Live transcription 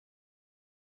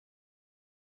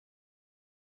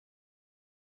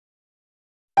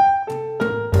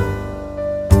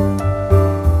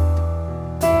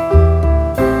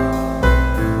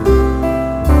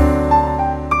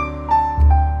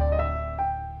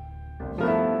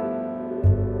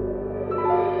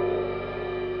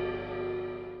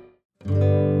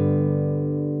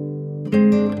I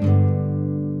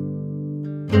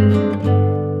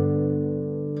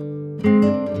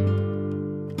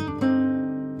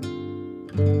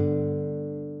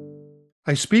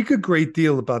speak a great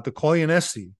deal about the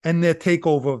Corleonesi and their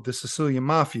takeover of the Sicilian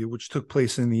mafia, which took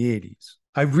place in the 80s.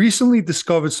 I've recently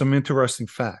discovered some interesting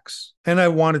facts, and I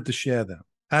wanted to share them.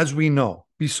 As we know,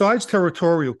 besides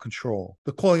territorial control,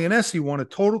 the Corleonesi wanted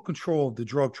total control of the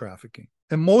drug trafficking,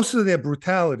 and most of their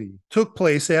brutality took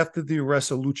place after the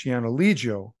arrest of Luciano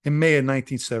Ligio in May of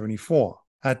 1974.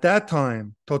 At that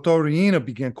time, Totò Riina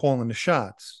began calling the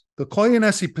shots. The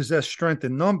Corleonesi possessed strength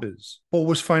in numbers, but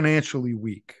was financially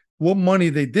weak. What money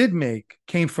they did make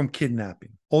came from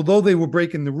kidnapping, although they were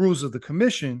breaking the rules of the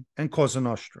Commission and Cosa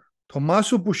Nostra.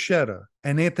 Tommaso Buscetta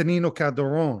and Antonino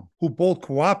Calderone, who both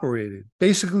cooperated,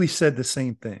 basically said the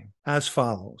same thing, as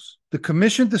follows. The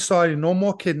Commission decided no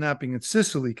more kidnapping in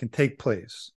Sicily can take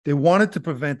place. They wanted to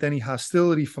prevent any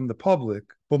hostility from the public,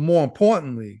 but more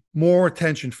importantly, more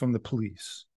attention from the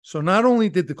police. So not only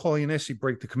did the Corleonesi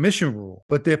break the Commission rule,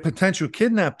 but their potential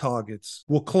kidnap targets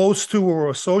were close to or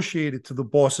associated to the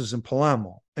bosses in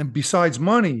Palermo. And besides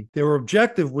money, their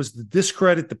objective was to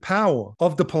discredit the power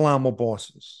of the Palermo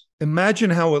bosses. Imagine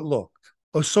how it looked.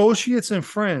 Associates and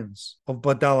friends of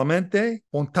Badalamenti,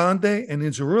 Bontade, and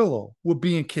Inzerillo were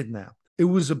being kidnapped. It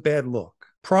was a bad look.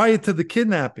 Prior to the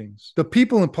kidnappings, the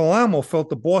people in Palermo felt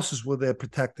the bosses were their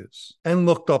protectors and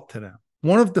looked up to them.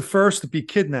 One of the first to be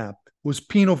kidnapped was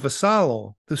Pino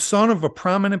Vassallo, the son of a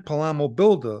prominent Palermo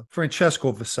builder,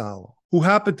 Francesco Vassallo, who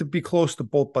happened to be close to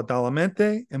both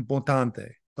Badalamenti and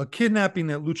Bontade, a kidnapping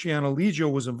that Luciano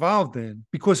Ligio was involved in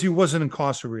because he wasn't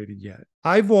incarcerated yet.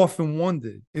 I've often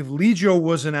wondered, if Ligio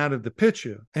wasn't out of the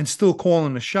picture and still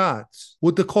calling the shots,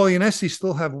 would the Corleonesi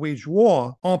still have waged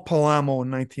war on Palermo in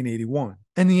 1981?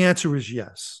 And the answer is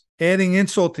yes. Adding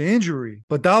insult to injury,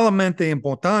 Badalamenti and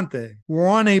Bontade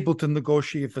were unable to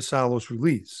negotiate Vassallo's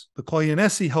release. The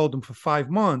Corleonesi held him for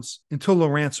 5 months until a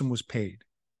ransom was paid.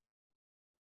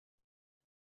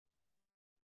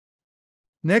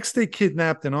 Next, they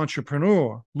kidnapped an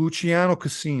entrepreneur, Luciano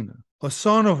Casina, a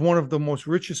son of one of the most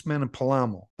richest men in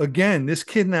Palermo. Again, this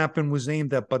kidnapping was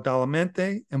aimed at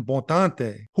Badalamenti and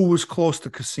Bontade, who was close to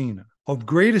Casina. Of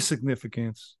greater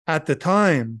significance, at the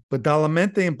time,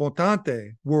 Badalamenti and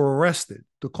Bontade were arrested.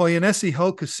 The Corleonesi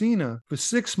held Casina for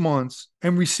 6 months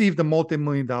and received a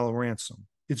multi-million-dollar ransom.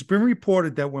 It's been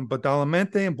reported that when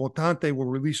Badalamenti and Bontade were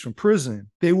released from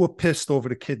prison, they were pissed over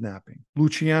the kidnapping.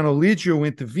 Luciano Ligio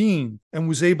intervened and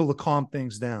was able to calm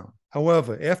things down.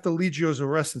 However, after Ligio's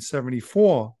arrest in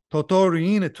 1974, Totò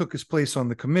Riina took his place on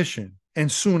the Commission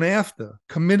and soon after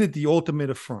committed the ultimate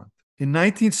affront. In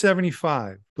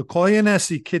 1975, the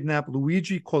Corleonesi kidnapped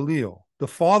Luigi Corleone, the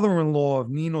father-in-law of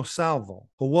Nino Salvo,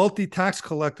 a wealthy tax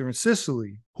collector in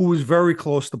Sicily who was very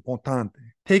close to Bontade.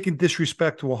 Taking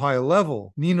disrespect to a higher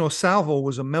level, Nino Salvo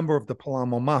was a member of the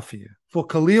Palermo mafia. For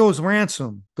Corleone's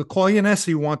ransom, the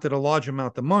Corleonesi wanted a large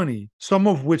amount of money, some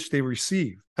of which they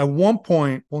received. At one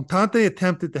point, Bontade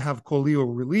attempted to have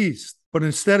Corleone released, but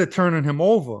instead of turning him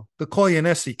over, the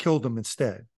Corleonesi killed him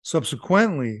instead.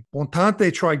 Subsequently,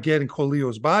 Bontade tried getting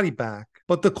Corleone's body back,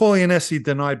 but the Corleonesi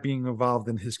denied being involved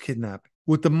in his kidnapping.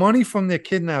 With the money from their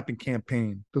kidnapping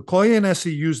campaign, the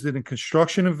Corleonesi used it in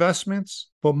construction investments,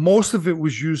 but most of it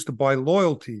was used to buy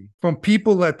loyalty from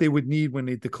people that they would need when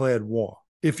they declared war.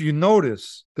 If you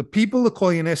notice, the people the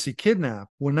Corleonesi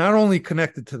kidnapped were not only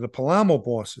connected to the Palermo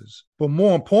bosses, but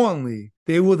more importantly,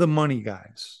 they were the money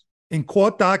guys. In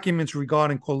court documents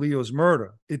regarding Corleone's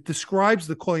murder, it describes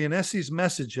the Corleonesi's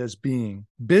message as being,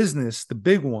 business, the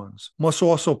big ones, must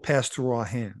also pass through our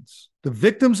hands. The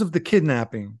victims of the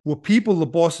kidnapping were people the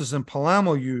bosses in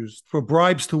Palermo used for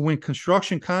bribes to win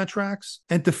construction contracts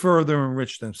and to further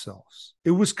enrich themselves.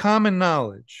 It was common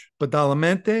knowledge.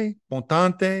 Badalamenti,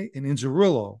 Bontade, and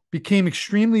Inzerillo became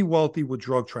extremely wealthy with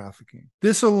drug trafficking.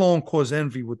 This alone caused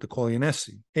envy with the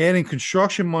Corleonesi. Adding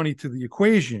construction money to the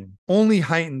equation only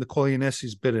heightened the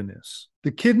Corleonesi's bitterness.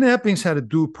 The kidnappings had a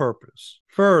dual purpose.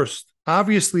 First,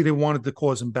 obviously they wanted to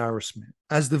cause embarrassment,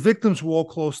 as the victims were all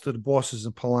close to the bosses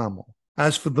in Palermo.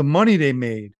 As for the money they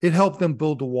made, it helped them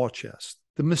build a war chest.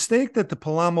 The mistake that the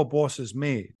Palermo bosses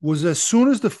made was as soon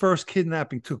as the first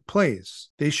kidnapping took place,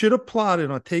 they should have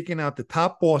plotted on taking out the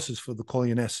top bosses for the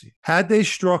Corleonesi. Had they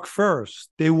struck first,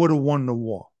 they would have won the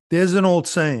war. There's an old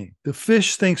saying, the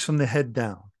fish stinks from the head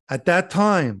down. At that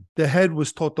time, the head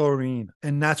was Totò Riina,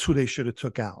 and that's who they should have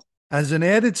took out. As an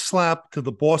added slap to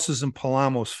the bosses in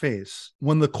Palermo's face,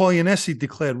 when the Corleonesi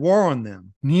declared war on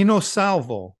them, Nino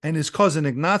Salvo and his cousin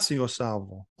Ignazio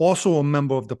Salvo, also a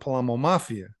member of the Palermo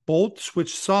mafia, both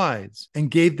switched sides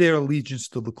and gave their allegiance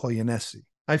to the Corleonesi.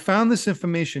 I found this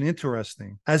information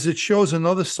interesting as it shows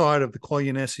another side of the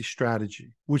Corleonesi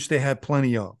strategy, which they had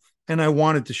plenty of, and I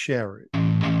wanted to share it.